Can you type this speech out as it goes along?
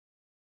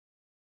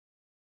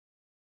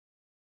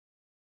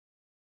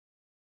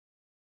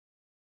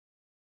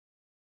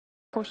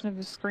portion of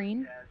the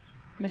screen.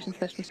 Mission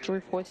Specialist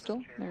Drew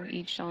Foistel. They're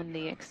each on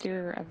the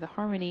exterior of the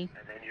Harmony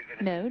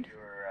node.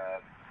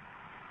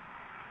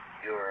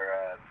 Your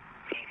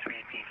P3,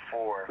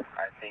 P4,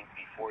 I think,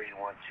 before you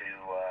want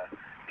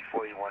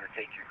to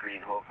take your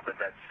green hook, but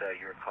that's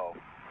your call.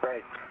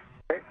 Right.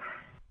 Okay.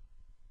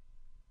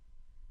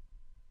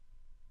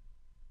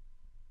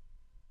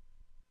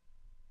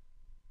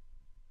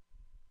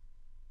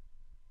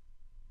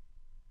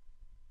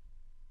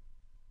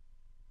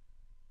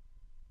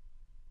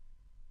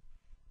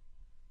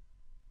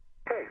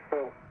 Okay,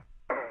 so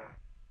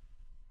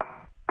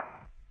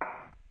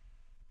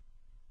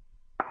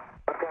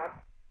I've got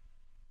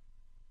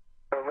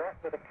a rat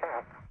with a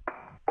cap,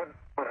 one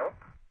up,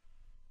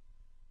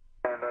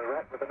 and a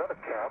rat with another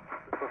cap.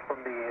 This was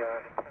from the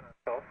antenna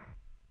itself.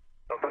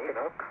 Looking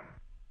up.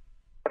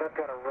 But I've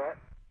got a rat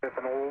with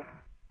an old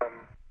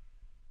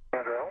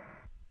handrail,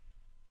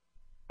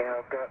 and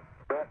I've got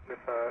a rat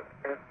with the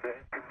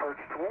two-perch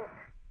tool,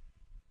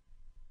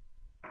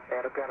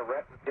 and I've got a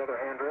rat with the other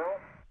handrail.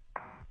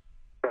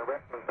 Got a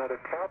rat with another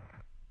cap,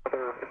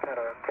 other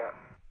antenna cap.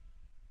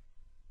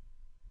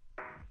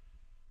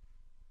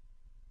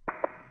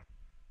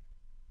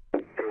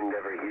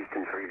 Endeavour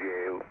Houston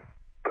Freeview.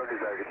 No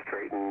desire to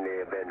straighten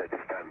the bend at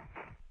this time.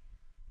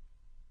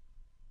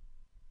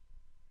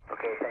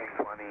 Okay, thanks,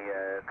 Swami.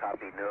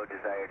 Copy. No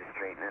desire to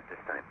straighten at this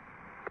time.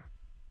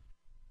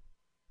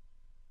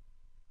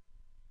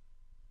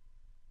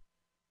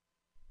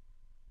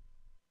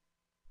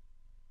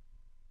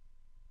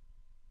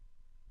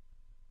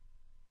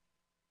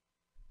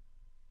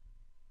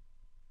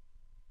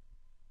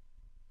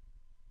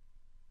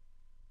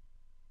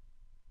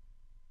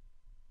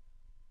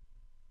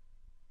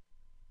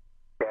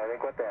 Yeah, I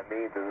think what that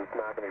means is it's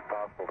not going to be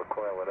possible to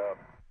coil it up.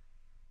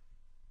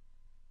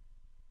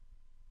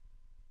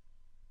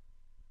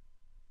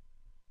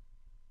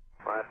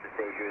 I'll have to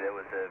say, Drew, that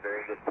was a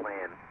very good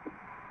plan.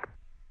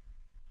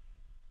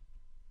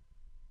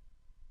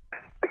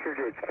 Sure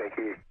did, thank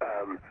you.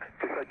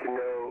 Just let you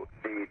know,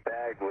 the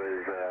bag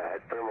was had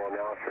thermal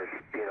analysis,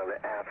 on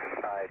the aft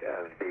side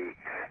of the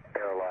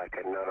airlock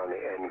and not on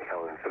the end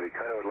cone. So we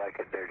kind of would like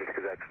it there just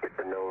because that's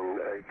the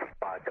known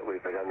spot that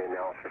we've done the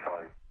analysis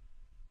on.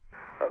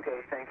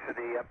 Okay, thanks for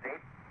the update,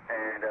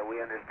 and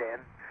we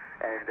understand.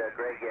 And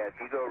Greg, yeah, if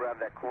you go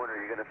around that corner,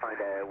 you're going to find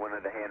one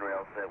of the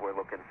handrails that we're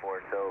looking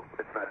for, so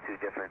it's not too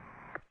different.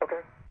 Okay.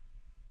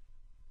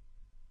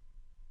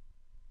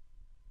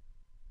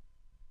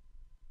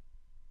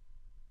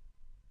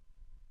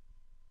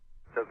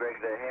 So Greg,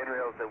 the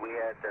handrails that we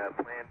had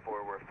planned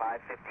for were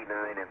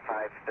 559 and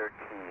 513,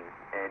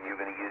 and you're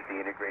going to use the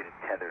integrated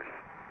tethers.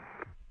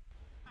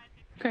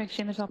 Greg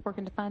Chamitoff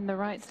working to find the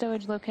right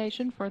stowage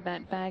location for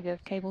that bag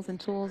of cables and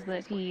tools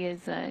that he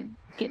is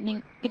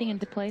getting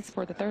into place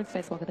for the third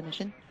spacewalk of the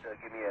mission. So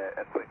give me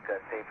a quick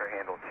safer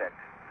handle check.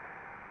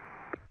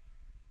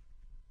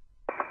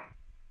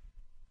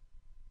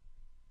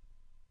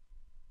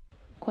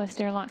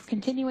 Quest airlock's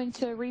continuing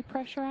to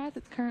repressurize.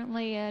 It's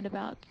currently at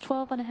about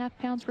 12.5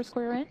 pounds per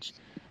square inch,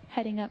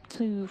 heading up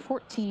to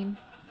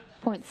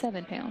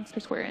 14.7 pounds per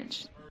square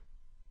inch.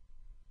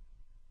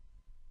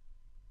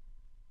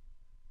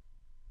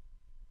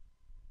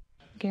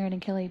 Garen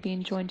and Kelly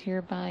being joined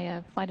here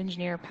by flight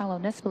engineer Paolo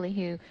Nespoli,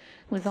 who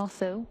was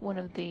also one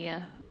of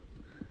the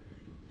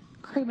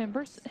crew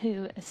members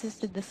who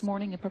assisted this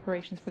morning in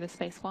preparations for the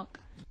spacewalk.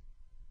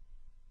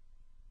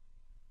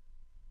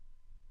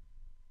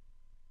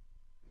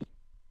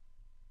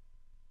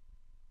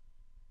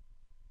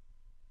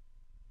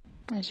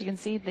 As you can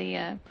see,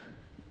 the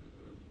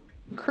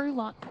crew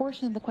lock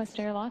portion of the Quest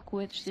airlock,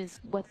 which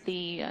is what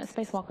the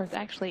spacewalkers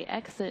actually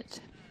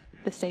exit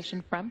the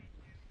station from,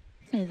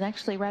 is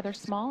actually rather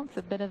small. It's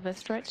a bit of a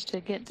stretch to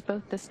get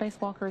both the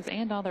spacewalkers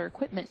and all their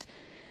equipment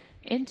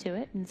into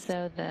it, and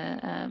so the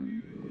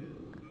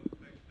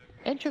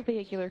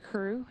intravehicular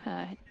crew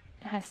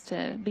has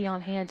to be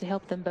on hand to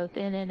help them both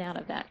in and out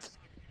of that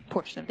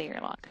portion of the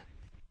airlock.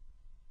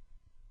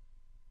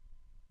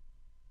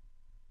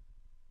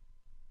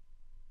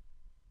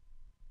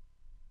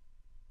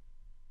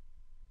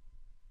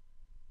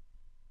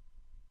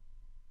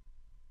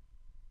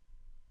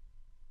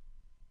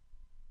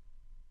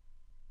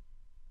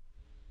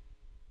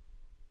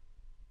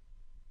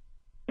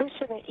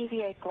 The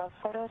EVA glove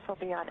photos will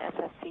be on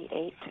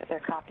SSC-8. They're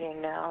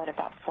copying now in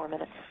about 4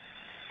 minutes.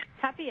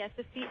 Copy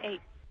SSC-8.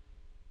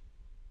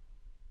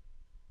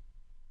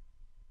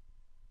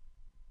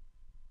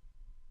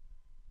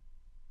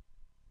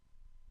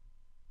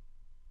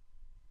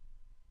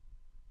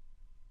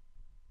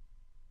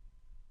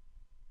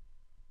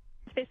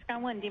 Space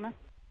Ground 1, Dima.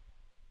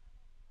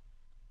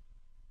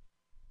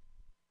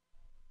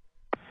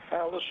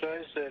 This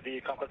shows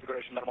the com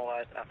configuration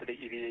normalized after the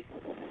EVA.